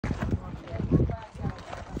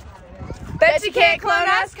Bet you can't clone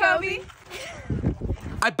us, Coby.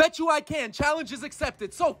 I bet you I can. Challenge is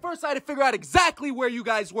accepted. So first I had to figure out exactly where you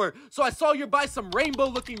guys were. So I saw you're by some rainbow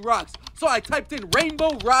looking rocks. So I typed in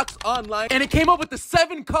rainbow rocks online and it came up with the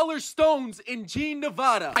 7 color stones in Jean,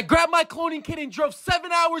 Nevada. I grabbed my cloning kit and drove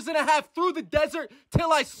 7.5 hours through the desert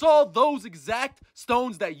till I saw those exact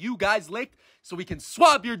stones that you guys licked, so we can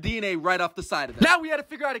swab your DNA right off the side of them. Now we had to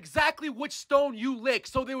figure out exactly which stone you licked.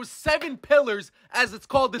 So there was 7 pillars, as it's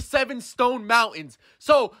called, the 7 stone mountains.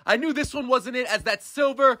 So I knew this one wasn't it, as that's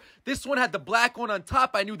silver. This one had the black one on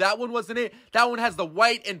top. I knew that one wasn't it. That one has the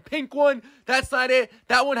white and pink one. That's not it.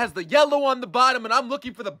 That one has the yellow on the bottom, and I'm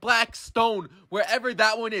looking for the black stone wherever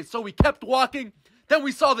that one is. So we kept walking. Then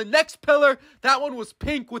we saw the next pillar. That one was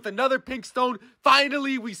pink with another pink stone.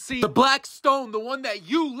 Finally, we see the black stone, the one that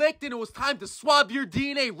you licked, and it was time to swab your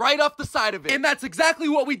DNA right off the side of it. And that's exactly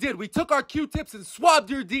what we did. We took our Q-tips and swabbed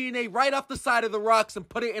your DNA right off the side of the rocks and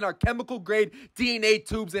put it in our chemical-grade DNA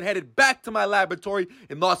tubes and headed back to my laboratory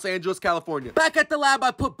in Los Angeles, California. Back at the lab,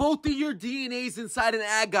 I put both of your DNAs inside an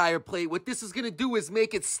agar plate. What this is going to do is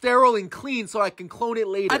make it sterile and clean so I can clone it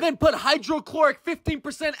later. I then put hydrochloric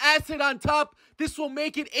 15% acid on top. This will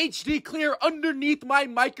make it HD clear underneath my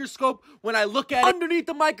microscope. When I look at it underneath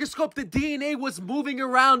the microscope, the DNA was moving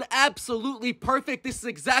around absolutely perfect. This is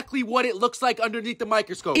exactly what it looks like underneath the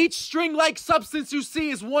microscope. Each string-like substance you see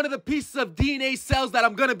is one of the pieces of DNA cells that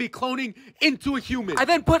I'm going to be cloning into a human. I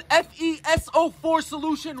then put FeSO4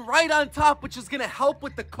 solution right on top, which is going to help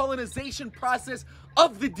with the colonization process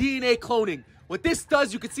of the DNA cloning. What this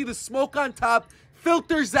does, you can see the smoke on top,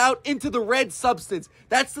 filters out into the red substance.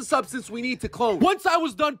 That's the substance we need to clone. Once I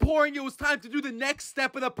was done pouring, it was time to do the next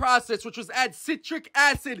step of the process, which was add citric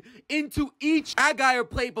acid into each agar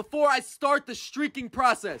plate before I start the streaking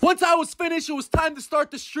process. Once I was finished, it was time to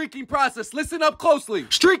start the streaking process. Listen up closely.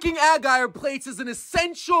 Streaking agar plates is an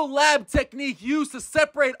essential lab technique used to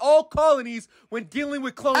separate all colonies when dealing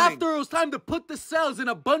with cloning. After, it was time to put the cells in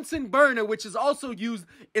a Bunsen burner, which is also used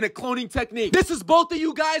in a cloning technique. This is both of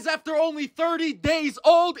you guys after only 30 days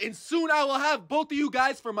old, and soon I will have both of you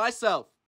guys for myself.